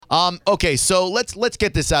Okay, so let's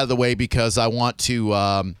get this out of the way because I want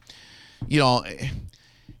to,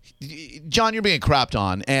 John, you're being crapped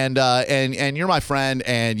on, and you're my friend,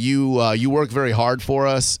 and you work very hard for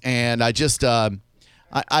us, and I just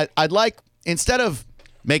I'd like, instead of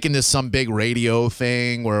making this some big radio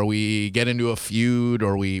thing where we get into a feud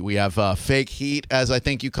or we have fake heat, as I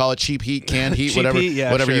think you call it, cheap heat, canned heat, Cheap heat,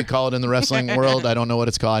 yeah, whatever sure. you call it in the wrestling world. I don't know what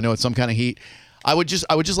it's called. I know it's some kind of heat. I would just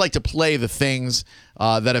like to play the things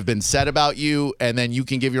that have been said about you, and then you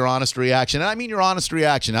can give your honest reaction. And I mean your honest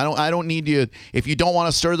reaction. I don't need you. If you don't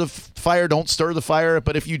want to stir the fire, don't stir the fire.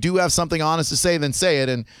 But if you do have something honest to say, then say it,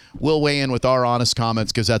 and we'll weigh in with our honest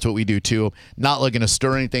comments because that's what we do too. Not looking to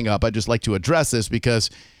stir anything up. I'd just like to address this because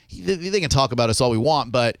they can talk about us all we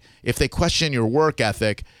want, but if they question your work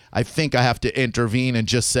ethic, I think I have to intervene and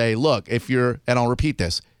just say, look, and I'll repeat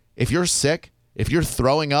this, if you're sick, if you're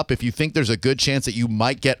throwing up, if you think there's a good chance that you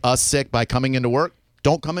might get us sick by coming into work,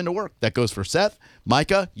 don't come into work. That goes for Seth,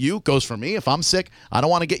 Micah, goes for me. If I'm sick, I don't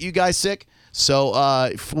want to get you guys sick. So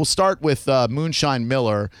we'll start with Moonshine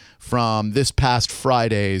Miller from this past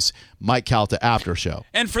Friday's Mike Calta after show.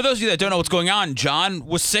 And for those of you that don't know what's going on, John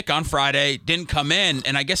was sick on Friday, didn't come in,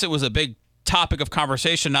 and I guess it was a big topic of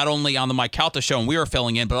conversation not only on the Mike Calta show and we were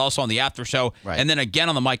filling in, but also on the after show, right, and then again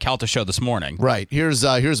on the Mike Calta show this morning. Right. Here's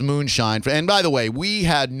Moonshine. And by the way,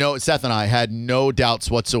 Seth and I had no doubts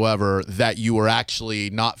whatsoever that you were actually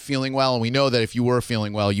not feeling well, and we know that if you were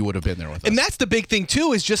feeling well, you would have been there with us. And that's the big thing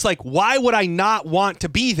too, is just like, why would I not want to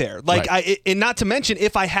be there? Like, right. And not to mention,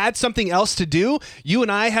 if I had something else to do, you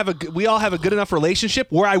and I we all have a good enough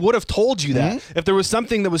relationship where I would have told you that. If there was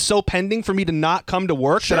something that was so pending for me to not come to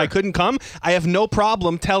work that I couldn't come, I have no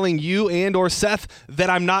problem telling you and or Seth that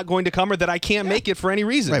I'm not going to come or that I can't make it for any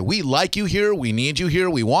reason. Right. We like you here. We need you here.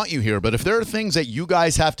 We want you here. But if there are things that you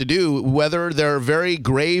guys have to do, whether they're very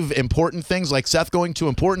grave, important things like Seth going to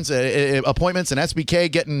appointments and SBK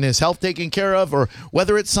getting his health taken care of, or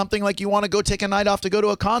whether it's something like you want to go take a night off to go to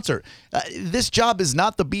a concert, this job is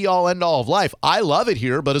not the be-all, end-all of life. I love it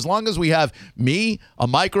here, but as long as we have me, a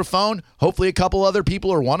microphone, hopefully a couple other people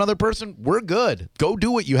or one other person, we're good. Go do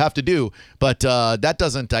what you have to do. But that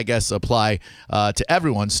doesn't, I guess, apply to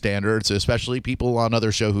everyone's standards, especially people on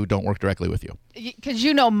other show who don't work directly with you. Because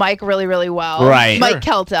you know Mike really, really well. Right. Mike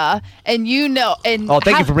Calta. And you know. Thank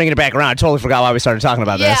you for bringing it back around. I totally forgot why we started talking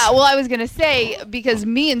about this. Yeah, well, I was going to say, because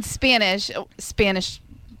me and Spanish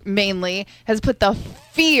mainly, has put the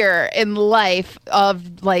fear in life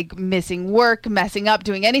of like missing work, messing up,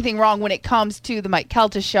 doing anything wrong when it comes to the Mike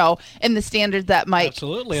Calta show and the standards that Mike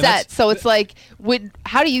set. So it's like,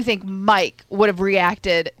 how do you think Mike would have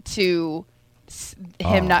reacted to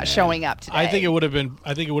him not showing up today? I think it would have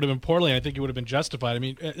been poorly. I think it would have been justified. I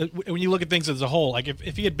mean, when you look at things as a whole, like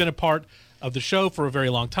if he had been a part of the show for a very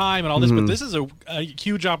long time and all this, but this is a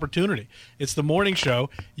huge opportunity. It's the morning show.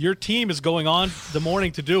 Your team is going on the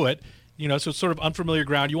morning to do it. So it's sort of unfamiliar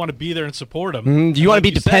ground. You want to be there and support them. You want to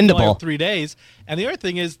be dependable. 3 days. And the other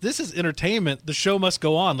thing is, this is entertainment. The show must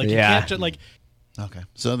go on. Like you can't just like. Okay,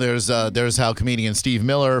 so there's how comedian Steve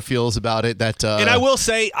Miller feels about it. And I will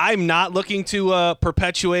say, I'm not looking to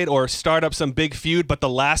perpetuate or start up some big feud, but the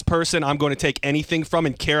last person I'm going to take anything from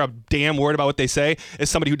and care a damn word about what they say is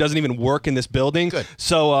somebody who doesn't even work in this building. Good.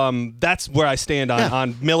 So that's where I stand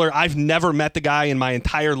on Miller. I've never met the guy in my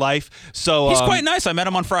entire life. So he's quite nice. I met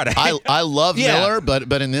him on Friday. I love Miller,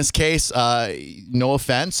 but in this case, no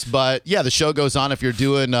offense, but yeah, the show goes on if you're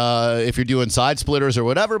doing side splitters or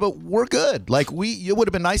whatever. But we're good. Like it would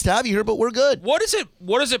have been nice to have you here, but we're good. What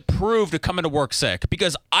does it prove to come into work sick?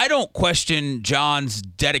 Because I don't question John's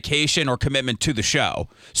dedication or commitment to the show.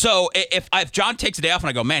 So if John takes a day off and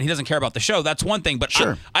I go, man, he doesn't care about the show, that's one thing. But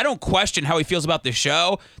sure. I don't question how he feels about the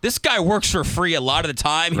show. This guy works for free a lot of the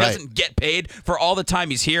time. He doesn't get paid for all the time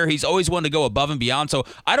he's here. He's always wanted to go above and beyond. So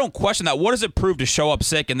I don't question that. What does it prove to show up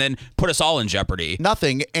sick and then put us all in jeopardy?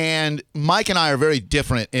 Nothing. And Mike and I are very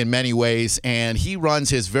different in many ways, and he runs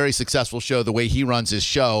his very successful show the way he runs his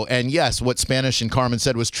show. And yes, what Spanish and Carmen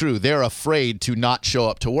said was true. They're afraid to not show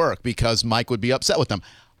up to work because Mike would be upset with them.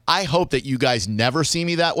 I hope that you guys never see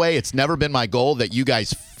me that way. It's never been my goal that you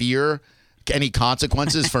guys fear any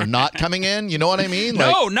consequences for not coming in. You know what I mean?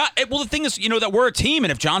 No, not. Well, the thing is, that we're a team,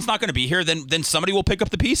 and if John's not going to be here, then somebody will pick up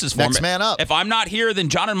the pieces for him. Next man up. If I'm not here, then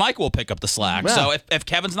John and Mike will pick up the slack. Yeah. So if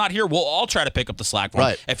Kevin's not here, we'll all try to pick up the slack for him.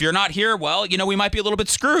 Right. If you're not here, well, we might be a little bit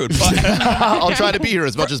screwed. But I'll try to be here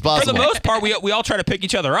as much as possible. For the most part, we all try to pick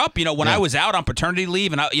each other up. When I was out on paternity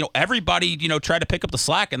leave, and everybody tried to pick up the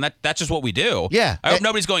slack, and that's just what we do. Yeah. I hope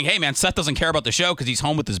nobody's going, hey man, Seth doesn't care about the show because he's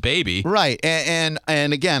home with his baby. Right. And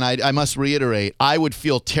again, I must reiterate, I would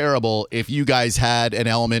feel terrible if you guys had an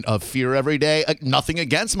element of fear every day. Nothing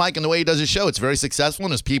against Mike and the way he does his show. It's very successful,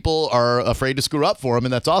 and his people are afraid to screw up for him,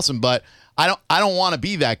 and that's awesome. But I don't want to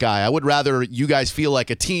be that guy. I would rather you guys feel like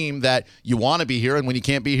a team that you want to be here, and when you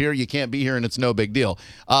can't be here, you can't be here, and it's no big deal.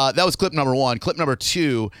 That was clip number 1. Clip number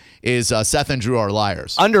 2 is Seth and Drew are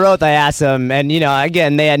liars. Under oath, I asked them, and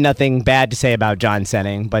again, they had nothing bad to say about John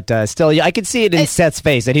Senning, but still, I could see it in Seth's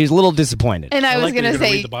face that he was a little disappointed. And I was like that going you're to gonna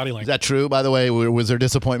say, read the body language. Is that true, by the way? Was there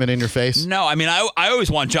disappointment in your face? No, I mean, I always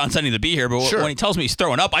want John Senning to be here, but Sure. when he tells me he's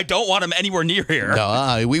throwing up, I don't want him anywhere near here.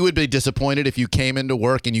 No, we would be disappointed if you came into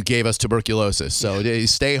work and you gave us tuberculosis. So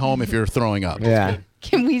stay home if you're throwing up. Yeah.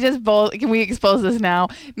 can we expose this now?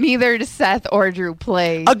 Neither Seth or Drew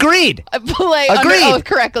play Agreed. under Agreed. oath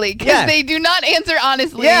correctly because Yeah. they do not answer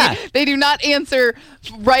honestly. Yeah. They do not answer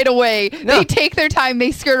right away. No. They take their time,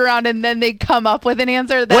 they skirt around, and then they come up with an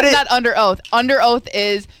answer. That's What is- not under oath. Under oath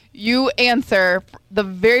is you answer the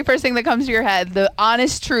very first thing that comes to your head, the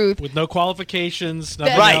honest truth. With no qualifications,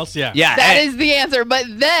 nothing Right. else. Yeah. Yeah. That and- is the answer.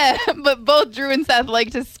 But both Drew and Seth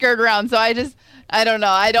like to skirt around. So I don't know.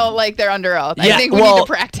 I don't like their under oath. I think we need to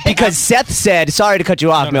practice. Because Seth said, sorry to cut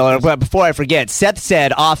you off, Miller, but before I forget, Seth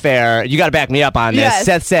said off air, you got to back me up on this. Yes.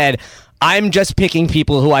 Seth said, I'm just picking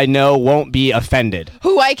people who I know won't be offended.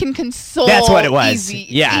 who I can console. That's what it was.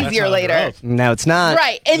 Yeah. That's easier not under later. oath. No, it's not.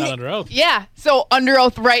 Right. And Not under oath. yeah. So under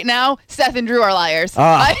oath right now, Seth and Drew are liars.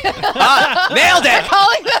 Nailed it.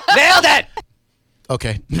 Calling them. Nailed it.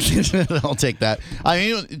 Okay, I'll take that. I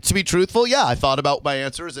mean, to be truthful, yeah, I thought about my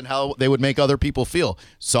answers and how they would make other people feel.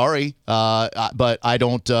 Sorry, but I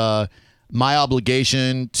don't. My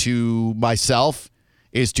obligation to myself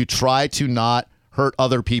is to try to not hurt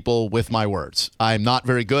other people with my words. I'm not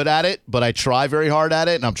very good at it, but I try very hard at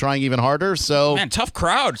it, and I'm trying even harder. So, Man, tough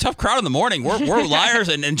crowd in the morning. We're liars,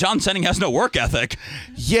 and John Senning has no work ethic.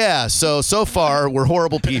 yeah. So far, we're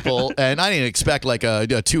horrible people, and I didn't expect like a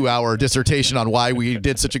 2-hour dissertation on why we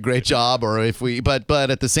did such a great job, or if we. But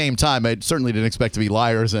at the same time, I certainly didn't expect to be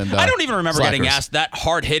liars. And I don't even remember getting slackers. asked that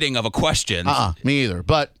hard hitting of a question. Me either.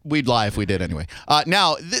 But we'd lie if we did anyway.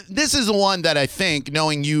 Now, this is the one that I think,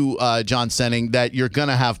 knowing you, John Senning, that you're going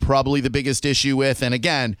to have probably the biggest issue with. And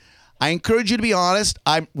again, I encourage you to be honest.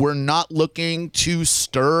 We're not looking to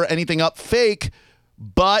stir anything up fake,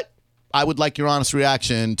 but I would like your honest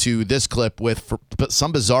reaction to this clip with, for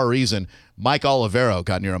some bizarre reason, Mike Olivero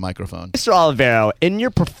got near a microphone. Mr. Olivero, in your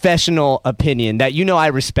professional opinion that I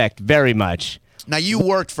respect very much, Now, you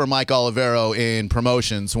worked for Mike Olivero in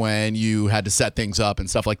promotions when you had to set things up and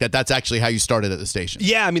stuff like that. That's actually how you started at the station.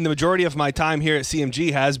 Yeah, I mean, the majority of my time here at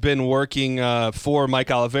CMG has been working for Mike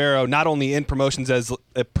Olivero, not only in promotions as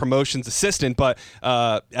a promotions assistant, but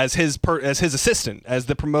as his assistant, as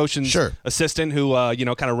the promotions assistant who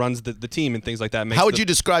kind of runs the team and things like that. How would you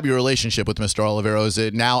describe your relationship with Mr. Olivero? Is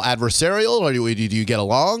it now adversarial, or do you get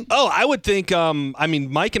along? Oh, I would think.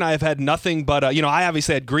 Mike and I have had nothing but I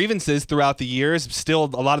obviously had grievances throughout the years. Still,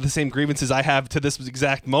 a lot of the same grievances I have to this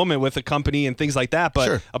exact moment with the company and things like that.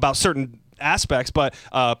 But about certain aspects. But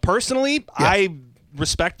personally, I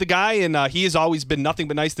respect the guy, and he has always been nothing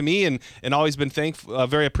but nice to me, and always been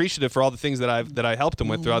very appreciative for all the things that I helped him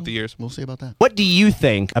with throughout the years. We'll see about that. what do you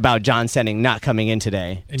think about John Senning not coming in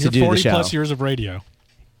today In to your do the 40 show? plus years of radio.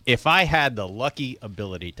 If I had the lucky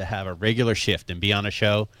ability to have a regular shift and be on a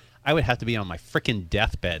show, I would have to be on my freaking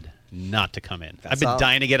deathbed not to come in. I've been all.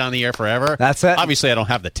 dying to get on the air forever. That's it. Obviously, I don't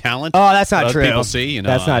have the talent. Oh, that's not that true. People see,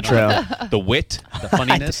 That's not true. The wit, the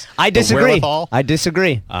funniness. I the disagree. wherewithal. I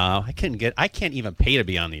disagree. I can't even pay to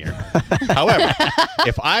be on the air. However,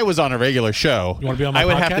 if I was on a regular show, You wanna be on my I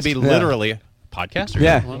would have to podcast? be literally podcaster.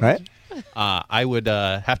 Yeah, Well, right? I would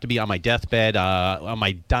have to be on my deathbed, on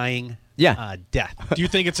my dying death. Do you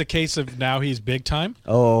think it's a case of now he's big time?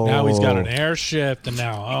 Oh. Now he's got an air shift, and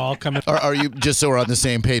now I'll come in. Are you, just so we're on the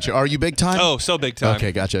same page, are you big time? Oh, so big time.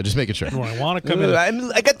 Okay, gotcha. Just making sure. When I want to come in.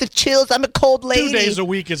 I got the chills. I'm a cold lady. 2 days a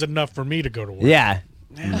week is enough for me to go to work. Yeah.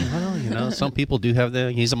 Well, some people do have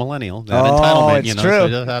he's a millennial. That Oh, entitlement, it's so true. he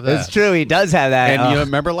does have that. It's true. He does have that. And Oh. you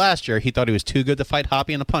remember last year, he thought he was too good to fight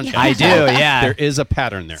Hoppy in the punch. I do, yeah. There is a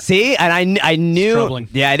pattern there. See, and I knew. troubling.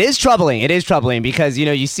 Yeah, it is troubling. It is troubling because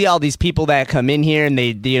you see all these people that come in here and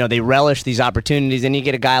they relish these opportunities, and you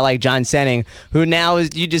get a guy like John Senning who now is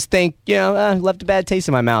you just think left a bad taste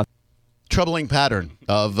in my mouth. Troubling pattern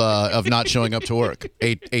of not showing up to work.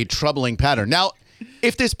 A troubling pattern. Now,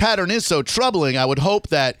 if this pattern is so troubling, I would hope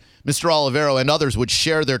that Mr. Olivero and others would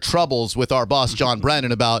share their troubles with our boss, John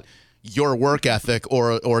Brennan, about your work ethic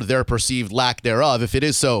or their perceived lack thereof, if it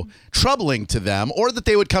is so troubling to them, or that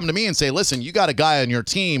they would come to me and say, listen, you got a guy on your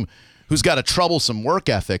team who's got a troublesome work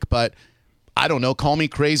ethic, but I don't know, call me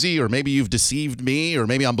crazy, or maybe you've deceived me, or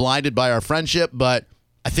maybe I'm blinded by our friendship, but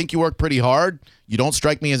I think you work pretty hard. You don't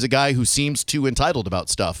strike me as a guy who seems too entitled about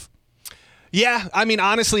stuff. Yeah, I mean,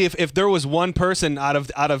 honestly, if there was one person out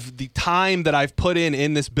of the time that I've put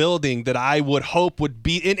in this building that I would hope would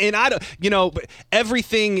be, and I don't,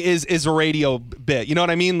 everything is a radio bit. You know what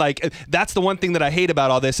I mean? Like, that's the one thing that I hate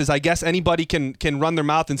about all this is I guess anybody can run their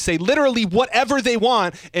mouth and say literally whatever they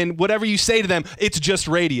want, and whatever you say to them, it's just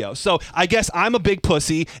radio. So I guess I'm a big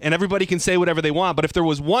pussy, and everybody can say whatever they want. But if there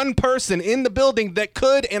was one person in the building that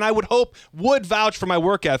could, and I would hope would vouch for my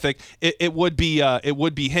work ethic, it would be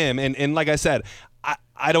him. And like I said,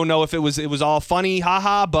 I don't know if it was all funny,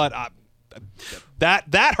 haha, but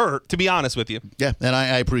that hurt, to be honest with you. Yeah, and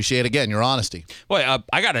I appreciate, again, your honesty. Boy,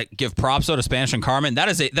 I gotta give props though to Spanish and Carmen. That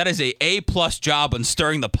is a plus job on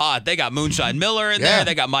stirring the pot. They got Moonshine Miller in there.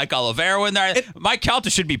 They got Mike Olivero in there. Mike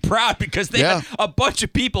Calta should be proud because they had a bunch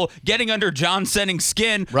of people getting under John Senning's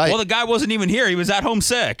skin. Right. Well, the guy wasn't even here. He was at home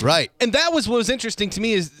sick. Right. And that was what was interesting to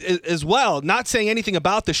me as well. Not saying anything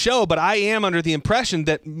about the show, but I am under the impression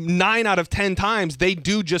that 9 out of 10 times they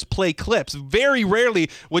do just play clips. Very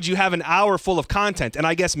rarely would you have an hour full of content. And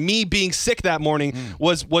I guess me being sick that morning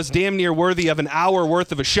was damn near worthy of an hour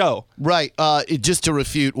worth of a show. Right. Just to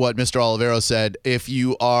refute what Mr. Olivero said,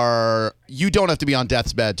 you don't have to be on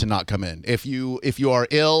death's bed to not come in. If you are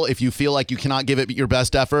ill, if you feel like you cannot give it your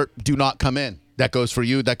best effort, do not come in. That goes for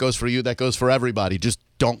you. That goes for you. That goes for everybody. Just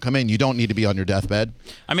don't come in. You don't need to be on your deathbed.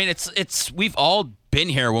 I mean, we've all been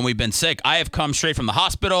here when we've been sick. I have come straight from the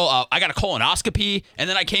hospital. I got a colonoscopy, and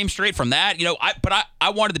then I came straight from that. I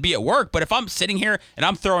wanted to be at work, but if I'm sitting here and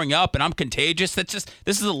I'm throwing up and I'm contagious, this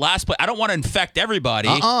is the last place. I don't want to infect everybody.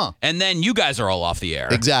 And then you guys are all off the air.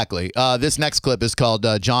 Exactly. This next clip is called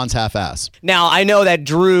John's Half-Ass. Now, I know that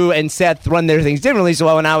Drew and Seth run their things differently,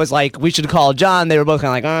 so when I was like, we should call John, they were both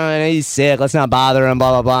kind of like, oh, he's sick, let's not bother him,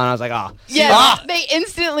 blah, blah, blah. And I was like, oh. Yeah, they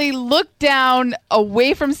instantly looked down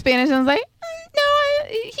away from Spanish and was like, no,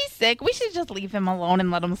 he's sick. We should just leave him alone and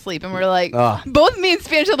let him sleep. And we're like, both me and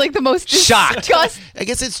Spanish had like the most shocked. I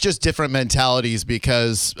guess it's just different mentalities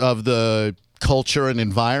because of the culture and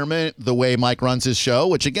environment, the way Mike runs his show,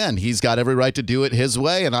 which again, he's got every right to do it his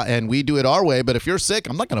way and we do it our way. But if you're sick,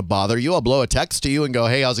 I'm not going to bother you. I'll blow a text to you and go,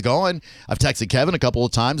 hey, how's it going? I've texted Kevin a couple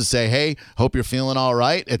of times to say, hey, hope you're feeling all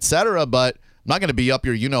right, etc. But I'm not going to be up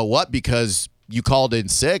your you-know-what because you called in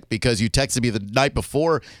sick, because you texted me the night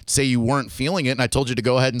before to say you weren't feeling it, and I told you to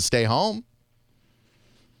go ahead and stay home.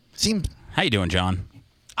 How you doing, John?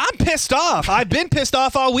 I'm pissed off. I've been pissed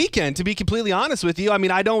off all weekend, to be completely honest with you. I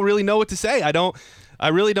mean, I don't really know what to say. I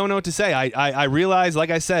really don't know what to say. I realize, like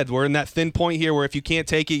I said, we're in that thin point here where if you can't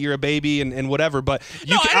take it, you're a baby and whatever. But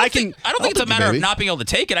I don't think it's a matter of not being able to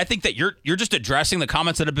take it. I think that you're just addressing the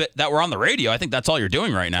comments that were on the radio. I think that's all you're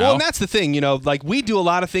doing right now. Well, and that's the thing, like we do a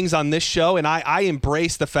lot of things on this show, and I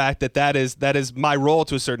embrace the fact that is my role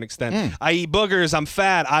to a certain extent. I eat boogers. I'm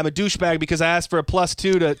fat. I'm a douchebag because I asked for a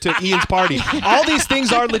 +2 to Ian's party. All these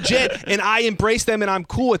things are legit, and I embrace them, and I'm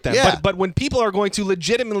cool with them. Yeah. But when people are going to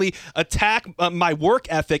legitimately attack my work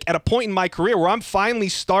ethic at a point in my career where I'm finally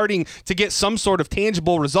starting to get some sort of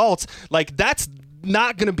tangible results, like that's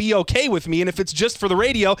not going to be okay with me. And if it's just for the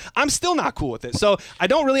radio, I'm still not cool with it. So I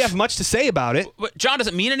don't really have much to say about it. But John, does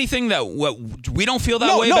it mean anything that we don't feel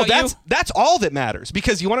that way about you? That's all that matters,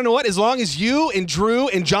 because you want to know what? As long as you and Drew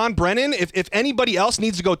and John Brennan, if anybody else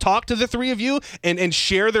needs to go talk to the three of you and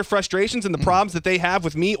share their frustrations and the problems that they have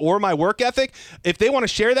with me or my work ethic, if they want to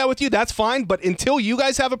share that with you, that's fine. But until you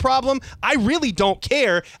guys have a problem, I really don't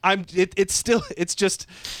care. It's just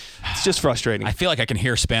frustrating. I feel like I can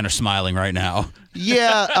hear Spanish smiling right now.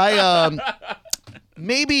 Yeah,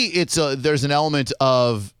 maybe there's an element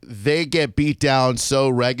of they get beat down so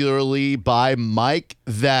regularly by Mike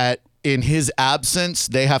that in his absence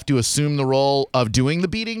they have to assume the role of doing the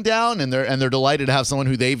beating down, and they're delighted to have someone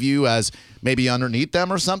who they view as maybe underneath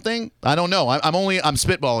them or something. I don't know. I'm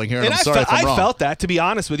spitballing here, and I'm sorry if I'm wrong. I felt that, to be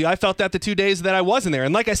honest with you. I felt that the 2 days that I wasn't there.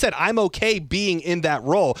 And like I said, I'm okay being in that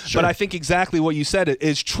role. Sure. But I think exactly what you said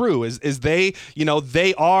is true, is they,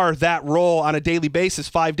 they are that role on a daily basis,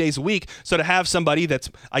 5 days a week. So to have somebody that's,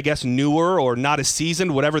 I guess, newer or not as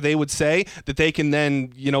seasoned, whatever they would say, that they can then,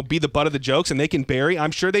 be the butt of the jokes and they can bury, I'm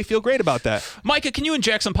sure they feel great about that. Micah, can you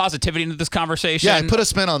inject some positivity into this conversation? Yeah, put a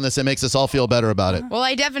spin on this. It makes us all feel better about it. Well,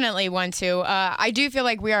 I definitely want to. I do feel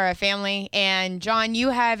like we are a family, and John,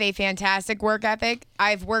 you have a fantastic work ethic.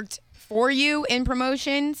 I've worked for you in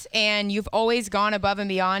promotions, and you've always gone above and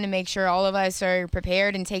beyond to make sure all of us are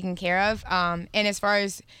prepared and taken care of. And as far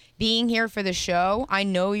as being here for the show. I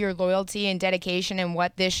know your loyalty and dedication and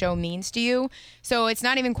what this show means to you. So it's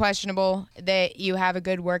not even questionable that you have a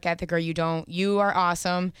good work ethic or you don't. You are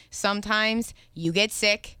awesome. Sometimes you get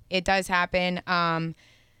sick. It does happen.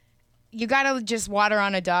 You got to just water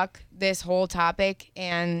on a duck this whole topic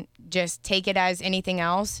and just take it as anything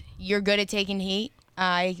else. You're good at taking heat.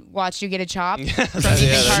 I watched you get a chop from Ethan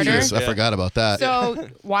Carter. Jeez, I forgot about that. So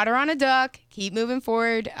water on a duck, keep moving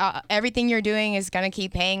forward. Everything you're doing is going to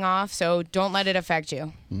keep paying off, so don't let it affect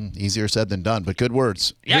you. Easier said than done, but good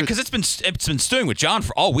words. Yeah, because it's been stewing with John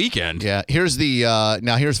for all weekend. Yeah, here's the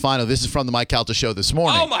here's final. This is from the Mike Calta show this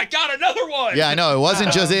morning. Oh my God, another one. Yeah, I know. It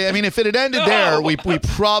wasn't just. I mean, if it had ended there, we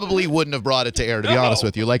probably wouldn't have brought it to air. To be honest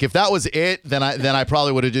with you, like if that was it, then I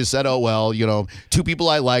probably would have just said, oh well, two people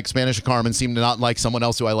I like, Spanish and Carmen, seem to not like someone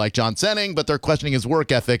else who I like, John Senning, but they're questioning his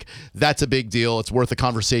work ethic. That's a big deal. It's worth a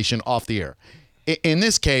conversation off the air. In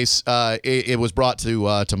this case, it was brought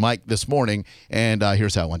to Mike this morning, and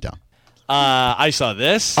here's how it went down. I saw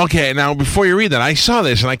this. Okay, now before you read that, I saw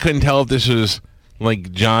this and I couldn't tell if this was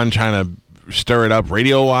like John trying to stir it up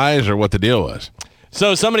radio-wise or what the deal was.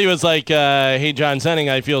 So somebody was like, hey, John Senning,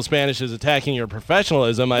 I feel Spanish is attacking your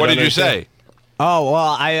professionalism. What did you say? Oh,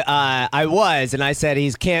 well, I was, and I said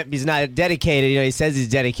he's not dedicated. He says he's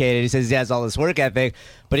dedicated. He says he has all this work ethic,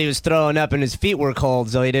 but he was throwing up and his feet were cold,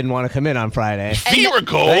 so he didn't want to come in on Friday. Feet were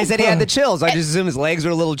cold? But he said he had the chills. I just assumed his legs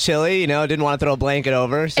were a little chilly, didn't want to throw a blanket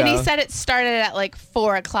over. So. And he said it started at like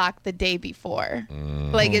 4 o'clock the day before.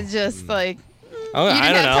 Like, it's just like... Oh, you didn't I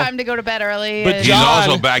don't have know. time to go to bed early. But and- He's John-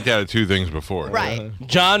 also backed out of two things before. Right.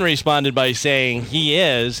 John responded by saying he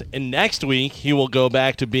is, and next week he will go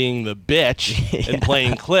back to being the bitch and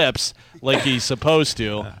playing clips like he's supposed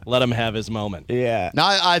to. Let him have his moment. Yeah.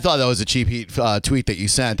 Now, I thought that was a cheap heat tweet that you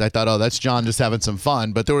sent. I thought, oh, that's John just having some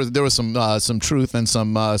fun, but there was some truth and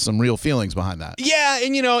some real feelings behind that. Yeah,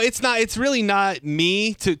 and it's really not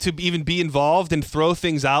me to even be involved and throw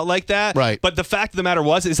things out like that. Right. But the fact of the matter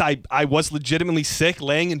is I was legitimately sick,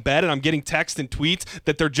 laying in bed, and I'm getting texts and tweets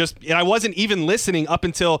that they're just, and I wasn't even listening up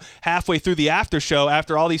until halfway through the after show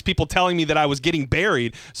after all these people telling me that I was getting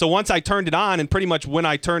buried. So once I turned it on, and pretty much when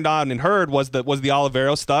I turned on and heard was the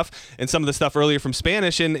Olivero stuff and some of the stuff earlier from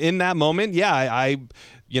Spanish, and in that moment, yeah, I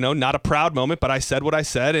not a proud moment, but I said what I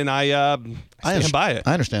said, and I stand by it.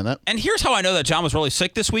 I understand that. And here's how I know that John was really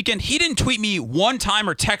sick this weekend. He didn't tweet me one time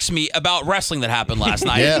or text me about wrestling that happened last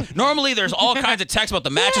night. Yeah. Normally, there's all kinds of texts about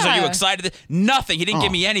the matches. Are you Yeah. excited? Nothing. He didn't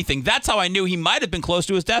give me anything. That's how I knew he might have been close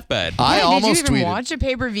to his deathbed. I Yeah, almost did you even tweeted. watch a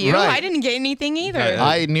pay-per-view? Right. I didn't get anything either.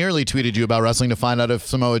 I nearly tweeted you about wrestling to find out if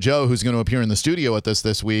Samoa Joe, who's going to appear in the studio with us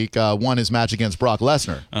this week, won his match against Brock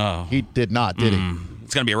Lesnar. Oh. He did not, did he?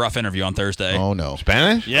 It's going to be a rough interview on Thursday. Oh, no.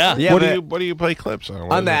 Spanish? Yeah. Yeah, What but- do you play clips on?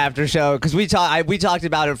 What On is the it? after show, because we talked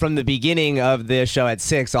about it from the beginning of the show at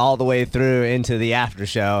 6 all the way through into the after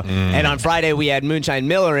show. And on Friday we had Moonshine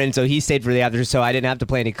Miller in, so he stayed for the after show. So I didn't have to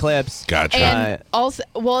play any clips. Gotcha. And also,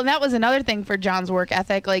 and that was another thing for John's work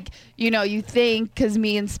ethic. Like, you think, because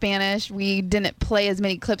me and Spanish, we didn't play as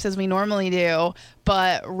many clips as we normally do,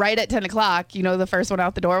 but right at 10 o'clock, the first one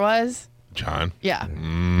out the door was? John. Yeah.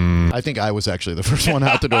 I think I was actually the first one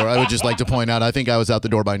out the door. I would just like to point out, I think I was out the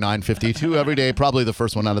door by 9:52 every day, probably the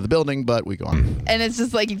first one out of the building, but we go on. And it's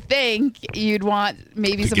just like you think you'd want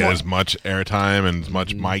maybe To some get more. as much airtime and as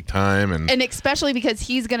much mic time and Especially because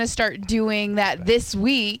he's going to start doing that this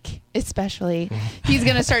week. He's going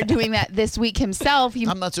to start doing that this week himself.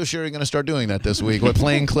 I'm not so sure you're going to start doing that this week. We're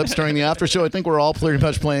playing clips during the after show. I think we're all pretty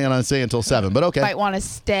much playing on, say, until 7, but okay. Might want to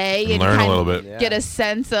stay and learn a kind little of bit. get a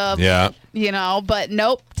sense of, Yeah. but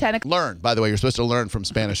nope, 10 o'clock. Learn. By the way, you're supposed to learn from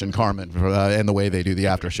Spanish and Carmen and the way they do the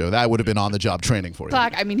after show. That would have been on-the-job training for you.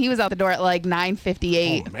 I mean, he was out the door at like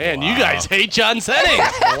 9:58. Man, you guys hate John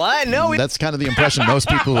Senning. What? No, That's kind of the impression most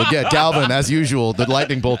people would get. Galvin, as usual, the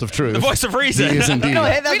lightning bolt of truth. The voice of reason. He is indeed. we don't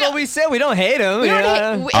hate. That's what we said. We don't hate him. We don't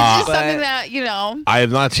hate, it's just But- something that, I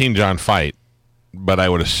have not seen John fight, but I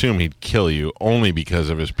would assume he'd kill you only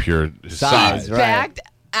because of his pure Size, size. right. backed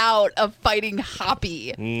out of fighting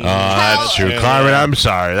Hoppy. Oh, that's true. Carmen, I'm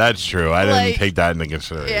sorry. That's true. I didn't Like- take that into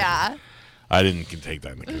consideration. Yeah. I didn't take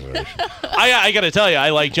that into consideration. I got to tell you, I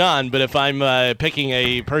like John, but if I'm picking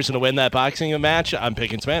a person to win that boxing match, I'm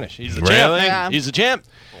picking Spanish. He's the champ. Really? Yeah. He's the champ.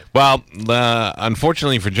 Well,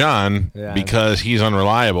 unfortunately for John, Yeah. because he's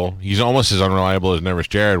unreliable, he's almost as unreliable as Nervous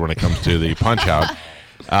Jared when it comes to the punch-out.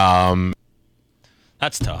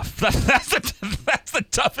 That's tough. That's the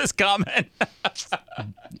toughest comment.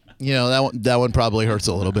 That one probably hurts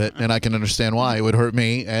a little bit, and I can understand why it would hurt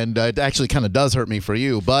me, and it actually kind of does hurt me for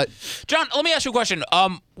you. But John, let me ask you a question.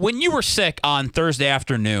 When you were sick on Thursday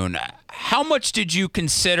afternoon, how much did you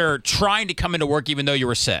consider trying to come into work even though you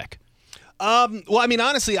were sick? Well, I mean,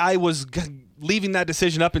 honestly, I was leaving that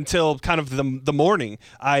decision up until kind of the morning.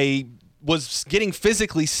 I was getting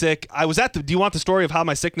physically sick. I was at the. Do you want the story of how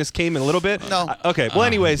my sickness came in a little bit? No. Okay. Well,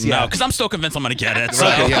 anyways, yeah. No, because I'm still convinced I'm going to get it. So.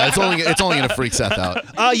 Okay, yeah, it's only going to freak Seth out.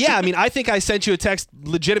 Yeah, I mean, I think I sent you a text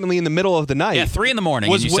legitimately in the middle of the night. Yeah, 3 a.m. and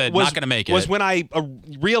you said not going to make it. Was when I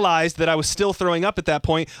realized that I was still throwing up at that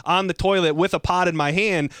point on the toilet with a pot in my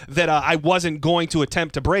hand, that I wasn't going to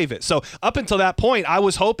attempt to brave it. So up until that point, I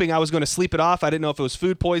was hoping I was going to sleep it off. I didn't know if it was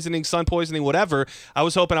food poisoning, sun poisoning, whatever. I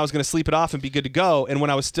was hoping I was going to sleep it off and be good to go. And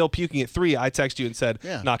when I was still puking at 3, I texted you and said,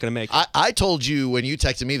 not going to make it. I told you when you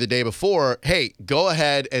texted me the day before, hey, go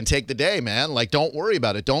ahead and take the day, man. Like, don't worry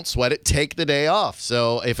about it. Don't sweat it. Take the day off.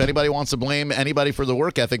 So if anybody wants to blame anybody for the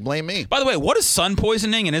work ethic, blame me. By the way, what is sun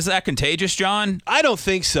poisoning, and is that contagious, John? I don't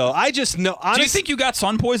think so. I just know. Do you think you got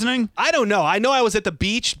sun poisoning? I don't know. I know I was at the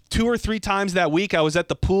beach 2 or 3 times that week. I was at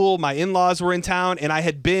the pool. My in-laws were in town, and I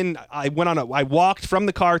walked from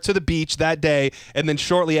the car to the beach that day, and then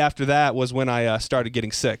shortly after that was when I started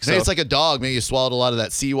getting sick. So Maybe it's like a dog. Maybe you swallowed a lot of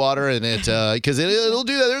that seawater, and because it'll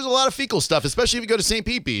do that. There's a lot of fecal stuff, especially if you go to St.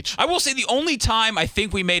 Pete Beach. I will say the only time I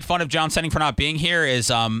think we made fun of John Senning for not being here is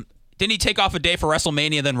didn't he take off a day for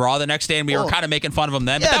WrestleMania, then Raw the next day, and we were kind of making fun of him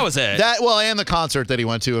then? But that was it. And the concert that he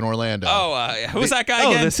went to in Orlando. Who was that guy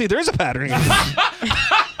again? See, there's a pattern.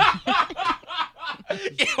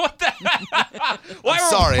 What the I'm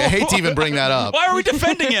sorry, I hate to even bring that up. Why are we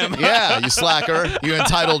defending him? Yeah, you slacker, you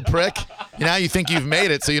entitled prick. Now you think you've made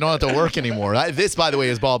it, so you don't have to work anymore. This, by the way,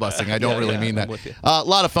 is ball busting. I don't really mean that. A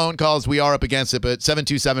lot of phone calls. We are up against it, but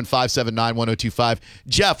 727-579-1025.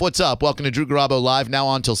 Jeff, what's up? Welcome to Drew Garabo Live, now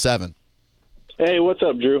on till 7. Hey, what's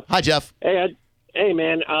up, Drew? Hi, Jeff. Hey,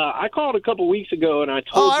 man. I called a couple weeks ago, and I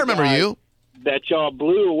told I remember you. That y'all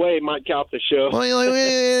blew away Mike Calta's show. Well,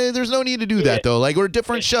 there's no need to do that, though. Like, we're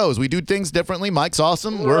different shows. We do things differently. Mike's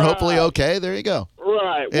awesome. We're hopefully okay. There you go.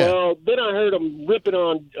 Right. Yeah. Well, then I heard him ripping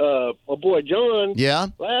on my boy John. Yeah.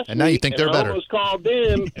 Last and now you week, think they're better. I almost called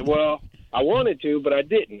them. Well, I wanted to, but I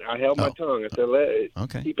didn't. I held my tongue. I said,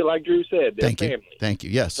 keep it like Drew said. They're family. Thank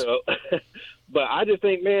you. Yes. So, but I just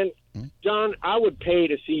think, man, John, I would pay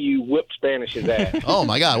to see you whip Spanish's ass. Oh,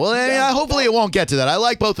 my God. Well, hopefully it won't get to that. I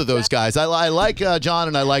like both of those guys. I like John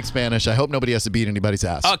and I like Spanish. I hope nobody has to beat anybody's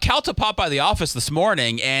ass. Calta popped by the office this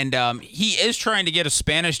morning, and he is trying to get a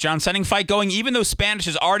Spanish-John Senning fight going, even though Spanish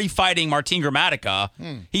is already fighting Martin Gramatica.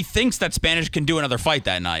 He thinks that Spanish can do another fight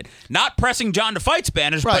that night. Not pressing John to fight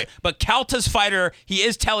Spanish, right. but Calta's fighter, he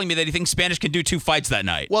is telling me that he thinks Spanish can do 2 fights that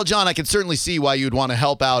night. Well, John, I can certainly see why you'd want to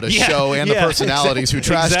help out a show and the personalities who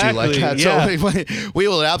trashed you like that. So we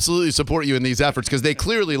will absolutely support you in these efforts because they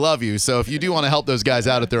clearly love you. So if you do want to help those guys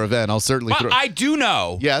out at their event, I'll certainly throw. I do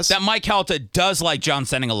know that Mike Calta does like John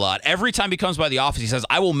Senning a lot. Every time he comes by the office, he says,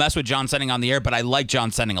 I will mess with John Senning on the air, but I like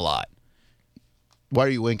John Senning a lot. Why are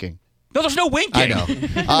you winking? No, there's no winking. I know.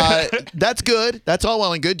 That's good. That's all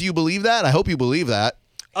well and good. Do you believe that? I hope you believe that.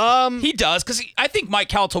 He does, because I think Mike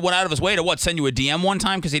Calta went out of his way to send you a DM one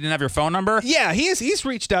time because he didn't have your phone number. Yeah, he's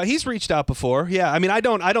reached out. He's reached out before. Yeah, I mean, I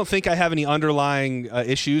don't think I have any underlying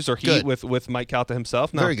issues or heat with Mike Calta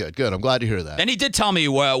himself. No. Very good. Good. I'm glad to hear that. And he did tell me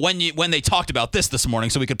when they talked about this morning,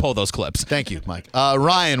 so we could pull those clips. Thank you, Mike.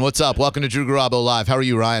 Ryan, what's up? Welcome to Drew Garabo Live. How are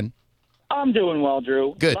you, Ryan? I'm doing well,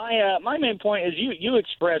 Drew. Good. My main point is you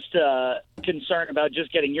expressed concern about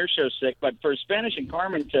just getting your show sick, but for Spanish and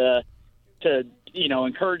Carmen to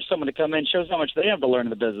encourage someone to come in shows how much they have to learn in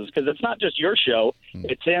the business, because it's not just your show.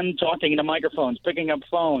 It's him talking into microphones, picking up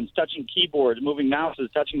phones, touching keyboards, moving mouses,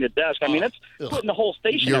 touching the desk. I mean, that's putting the whole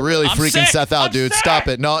station. You're really freaking Seth out, dude. Stop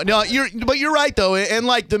it. No, you're right, though. And,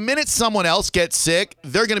 like, the minute someone else gets sick,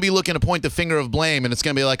 they're going to be looking to point the finger of blame, and it's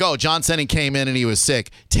going to be like, oh, John Senning came in and he was sick.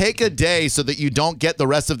 Take a day so that you don't get the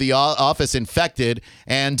rest of the office infected,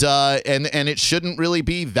 and it shouldn't really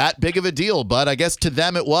be that big of a deal. But I guess to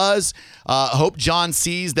them it was. Hope John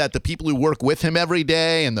sees that the people who work with him every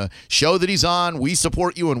day and the show that he's on, we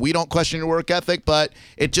support you and we don't question your work ethic. But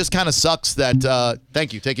it just kind of sucks that.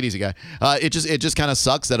 Thank you. Take it easy, guy. It just kind of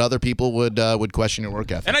sucks that other people would question your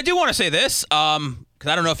work ethic. And I do want to say this, because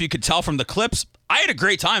I don't know if you could tell from the clips. I had a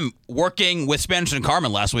great time working with Spanish and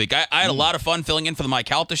Carmen last week. I had a lot of fun filling in for the Mike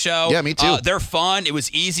Calta show. Yeah, me too. They're fun. It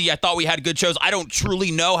was easy. I thought we had good shows. I don't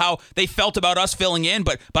truly know how they felt about us filling in,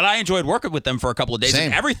 but I enjoyed working with them for a couple of days. Same.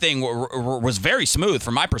 And everything was very smooth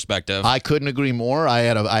from my perspective. I couldn't agree more. I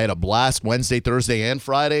had a blast Wednesday, Thursday, and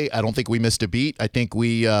Friday. I don't think we missed a beat. I think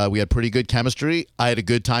we had pretty good chemistry. I had a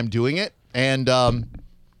good time doing it, and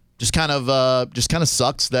just kind of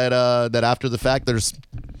sucks that after the fact there's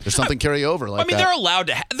something carry over like that. They're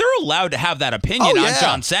allowed to have that opinion on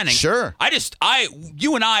John Senning. Sure.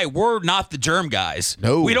 You and I, we're not the germ guys.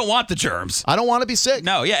 No. We don't want the germs. I don't want to be sick.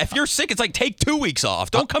 No, yeah. If you're sick, it's like take 2 weeks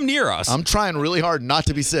off. Don't come near us. I'm trying really hard not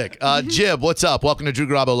to be sick. Jib, what's up? Welcome to Drew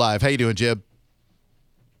Garabo Live. How you doing, Jib?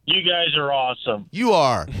 You guys are awesome. You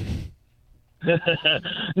are.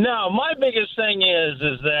 No, my biggest thing is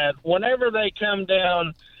that whenever they come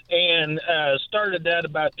down and started that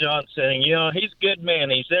about John Senning, he's a good man.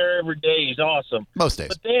 He's there every day. He's awesome. Most days.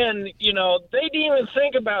 But then, they didn't even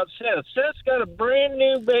think about Seth. Seth's got a brand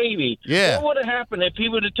new baby. Yeah. What would have happened if he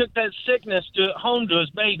would have took that sickness home to his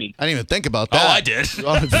baby? I didn't even think about that. Oh, I did.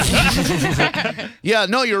 Yeah,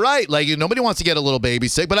 no, you're right. Like, nobody wants to get a little baby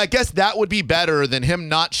sick, but I guess that would be better than him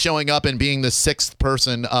not showing up and being the sixth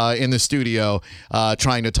person in the studio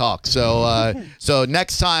trying to talk. So, so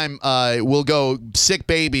next time we'll go sick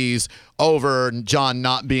babies over John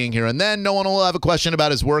not being here, and then no one will have a question about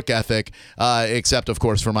his work ethic, except of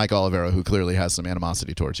course for Mike Olivero, who clearly has some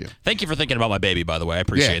animosity towards you. Thank you for thinking about my baby, by the way. I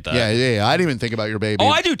appreciate that. Yeah. I didn't even think about your baby. Oh,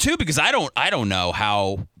 I do too, because I don't know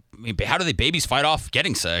how. How do the babies fight off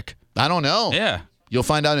getting sick? I don't know. Yeah. You'll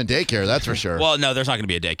find out in daycare, that's for sure. Well, no, there's not going to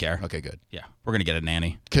be a daycare. Okay, good. Yeah, we're going to get a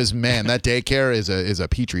nanny. Because man, that daycare is a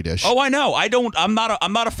petri dish. Oh, I know. I'm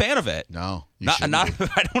not a fan of it. No,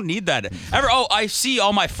 I don't need that. I see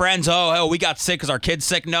all my friends. Oh, we got sick because our kid's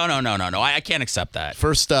sick. No. I can't accept that.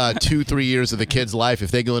 First 2-3 years of the kid's life,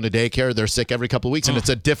 if they go into daycare, they're sick every couple of weeks, and it's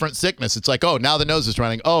a different sickness. It's like, oh, now the nose is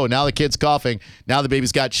running. Oh, now the kid's coughing. Now the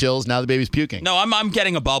baby's got chills. Now the baby's puking. No, I'm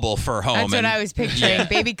getting a bubble for home. That's what I was picturing. Yeah.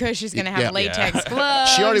 Baby Cush is going to have latex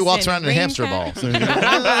gloves. She already walks around in a hamster ball.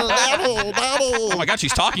 Oh my God,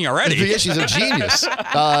 she's talking already. Yeah, she's a genius.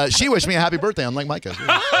 She wished me a happy birthday, unlike Micah.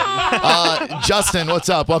 Justin, what's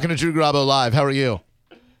up? Welcome to Drew Garabo Live. How are you?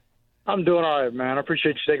 I'm doing all right, man. I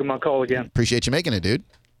appreciate you taking my call again. Appreciate you making it, dude.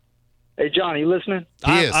 Hey, John, you listening?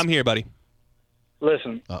 I'm here, buddy.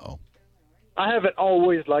 Listen. Uh-oh. I haven't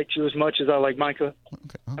always liked you as much as I like Micah.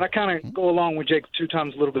 Okay. And I kind of go along with Jake 2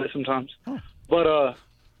 times a little bit sometimes. But,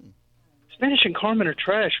 Spanish and Carmen are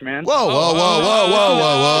trash, man. Whoa.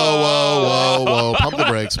 Pump the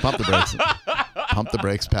brakes. Pump the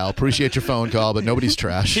brakes, pal. Appreciate your phone call, but nobody's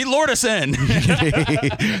trash. He lured us in.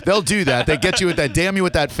 They'll do that. They get you with that, damn you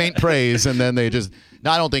with that faint praise, and then they just... No,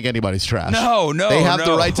 I don't think anybody's trash. No. They have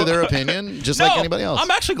the right to their opinion, just like anybody else. I'm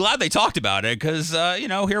actually glad they talked about it, because,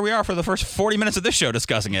 here we are for the first 40 minutes of this show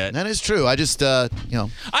discussing it. That is true. I just, I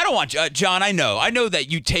don't want... John, I know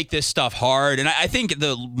that you take this stuff hard, and I think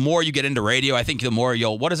the more you get into radio, I think the more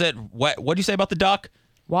you'll... What is it? What do you say about the duck?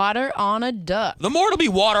 Water on a duck. The more it'll be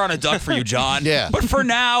water on a duck for you, John. Yeah. But for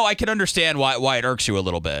now, I can understand why it irks you a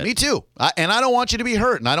little bit. Me too. And I don't want you to be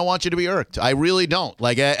hurt, and I don't want you to be irked. I really don't.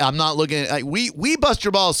 Like, I'm not looking... we bust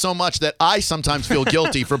your balls so much that I sometimes feel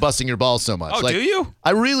guilty for busting your balls so much. Oh, like, do you?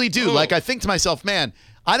 I really do. Ooh. Like, I think to myself, man...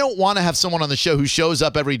 I don't want to have someone on the show who shows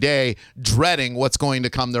up every day dreading what's going to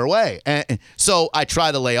come their way. And so I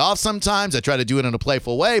try to lay off sometimes. I try to do it in a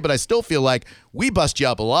playful way, but I still feel like we bust you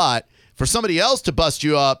up a lot. For somebody else to bust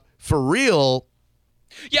you up for real...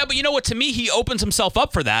 Yeah, but you know what? To me, he opens himself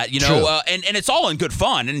up for that, and it's all in good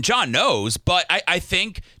fun, and John knows. But I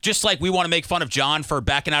think just like we want to make fun of John for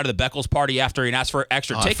backing out of the Beckles party after he asked for an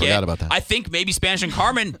extra ticket, I forgot about that. I think maybe Spanish and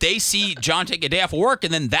Carmen, they see John take a day off of work,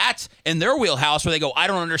 and then that's in their wheelhouse where they go, I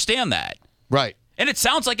don't understand that. Right. And it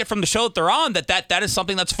sounds like it from the show that they're on that is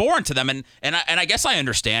something that's foreign to them, and I guess I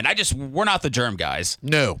understand. We're not the germ guys.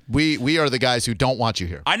 No, we are the guys who don't want you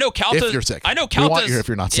here. I know Calta. If you're sick, I know we want you here if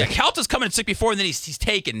you're not sick. Yeah, Calta's coming sick before, and then he's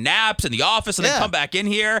taking naps in the office, and then come back in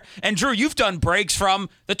here. And Drew, you've done breaks from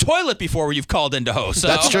the toilet before where you've called in to host. So.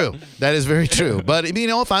 That's true. That is very true. But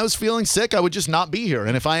if I was feeling sick, I would just not be here.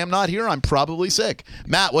 And if I am not here, I'm probably sick.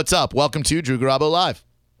 Matt, what's up? Welcome to Drew Garabo Live.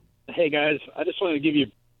 Hey guys, I just wanted to give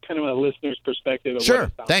you kind of a listener's perspective. Of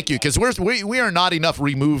sure. Thank you. Because we are not enough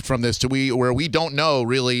removed from this where we don't know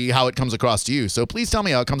really how it comes across to you. So please tell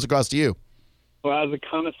me how it comes across to you. Well, as a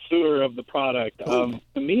connoisseur of the product, to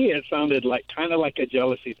me it sounded kind of like a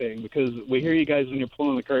jealousy thing, because we hear you guys when you're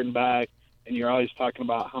pulling the curtain back and you're always talking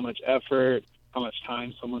about how much effort, how much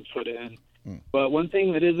time someone's put in. But one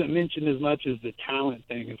thing that isn't mentioned as much is the talent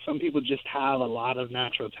thing. And some people just have a lot of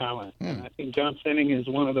natural talent. And I think John Senning is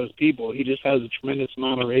one of those people. He just has a tremendous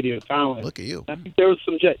amount of radio talent. Look at you. I think there was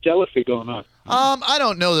some jealousy going on. I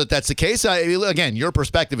don't know that that's the case. Again, your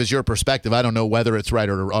perspective is your perspective. I don't know whether it's right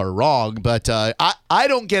or wrong, but I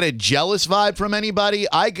don't get a jealous vibe from anybody.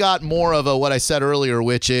 I got more of what I said earlier,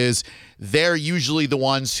 which is they're usually the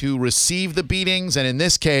ones who receive the beatings. And in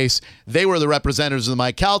this case, they were the representatives of the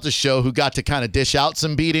Mike Calta show who got to kind of dish out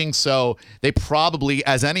some beatings. So they probably,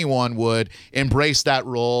 as anyone would, embrace that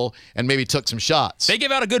role and maybe took some shots. They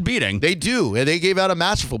give out a good beating. They do. They gave out a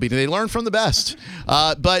masterful beating. They learned from the best.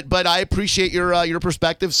 But I appreciate your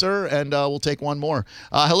perspective, sir, and we'll take one more.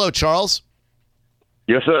 Hello, Charles.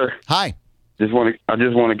 Yes, sir. Hi. I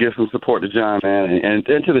just want to give some support to John, man, and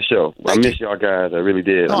to the show. I miss y'all guys. I really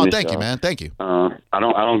did. Oh, thank you, man. Thank you. I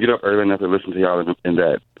don't get up early enough to listen to y'all in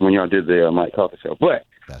that when y'all did the Mike Calta show. But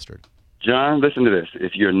bastard, John, listen to this.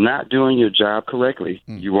 If you're not doing your job correctly,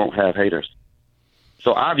 you won't have haters.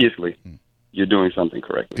 So obviously, you're doing something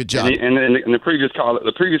correctly. Good job. And the previous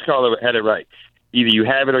caller had it right. Either you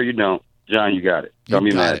have it or you don't. John, you got it. Don't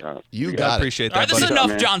be mad. You got it. Appreciate that. All right, this is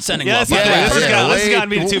enough John Senning love. This has gotten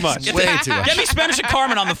me too much. Way too much. Get me Spanish and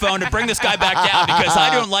Carmen on the phone to bring this guy back down because I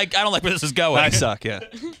don't like where this is going. I suck, yeah.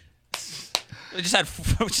 We just had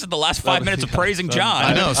the last 5 minutes of praising John.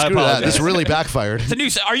 I know. Screw that. This really backfired. It's a new.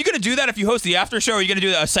 Are you going to do that if you host the after show? Or are you going to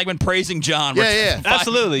do a segment praising John? Yeah.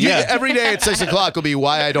 Absolutely. Yeah. Every day at 6 o'clock will be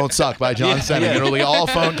 "Why I Don't Suck" by John Senning. It'll be all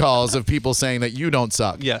phone calls of people saying that you don't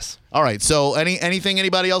suck. Yes. All right. So anything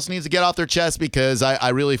anybody else needs to get off their chest, because I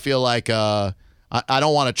really feel like I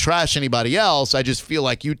don't want to trash anybody else. I just feel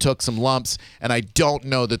like you took some lumps, and I don't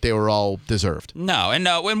know that they were all deserved. No, and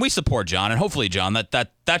when we support John, and hopefully, John,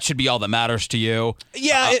 that should be all that matters to you.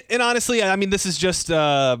 Yeah, and honestly, I mean, this is just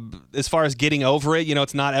as far as getting over it. You know,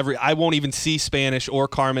 it's not I won't even see Spanish or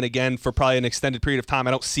Carmen again for probably an extended period of time.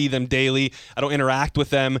 I don't see them daily. I don't interact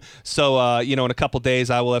with them. So, in a couple days,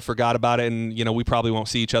 I will have forgot about it, and, we probably won't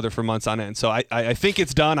see each other for months on end. So I think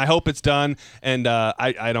it's done. I hope it's done, and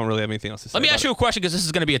I don't really have anything else to say. Let me ask you a question, because this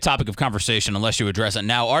is going to be a topic of conversation unless you address it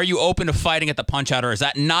now. Are you open to fighting at the Punch-Out, or is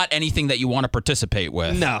that not anything that you want to participate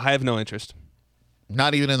with? No, I have no interest.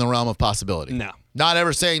 Not even in the realm of possibility. No. Not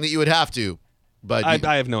ever saying that you would have to, but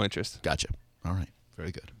I have no interest. Gotcha. All right.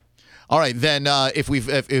 Very good. All right, then if we've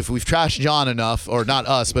trashed John enough, or not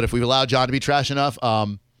us, but if we've allowed John to be trash enough,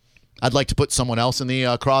 I'd like to put someone else in the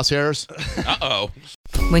crosshairs. Uh-oh.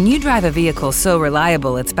 When you drive a vehicle so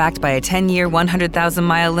reliable it's backed by a 10-year,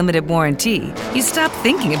 100,000-mile limited warranty, you stop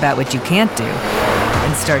thinking about what you can't do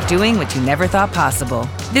and start doing what you never thought possible.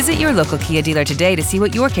 Visit your local Kia dealer today to see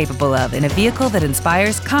what you're capable of in a vehicle that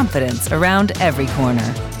inspires confidence around every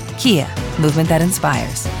corner. Kia, movement that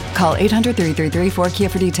inspires. Call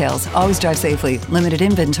 800-333-4KIA for details. Always drive safely. Limited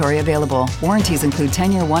inventory available. Warranties include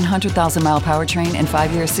 10-year 100,000-mile powertrain and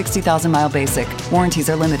 5-year 60,000-mile basic. Warranties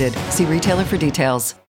are limited. See retailer for details.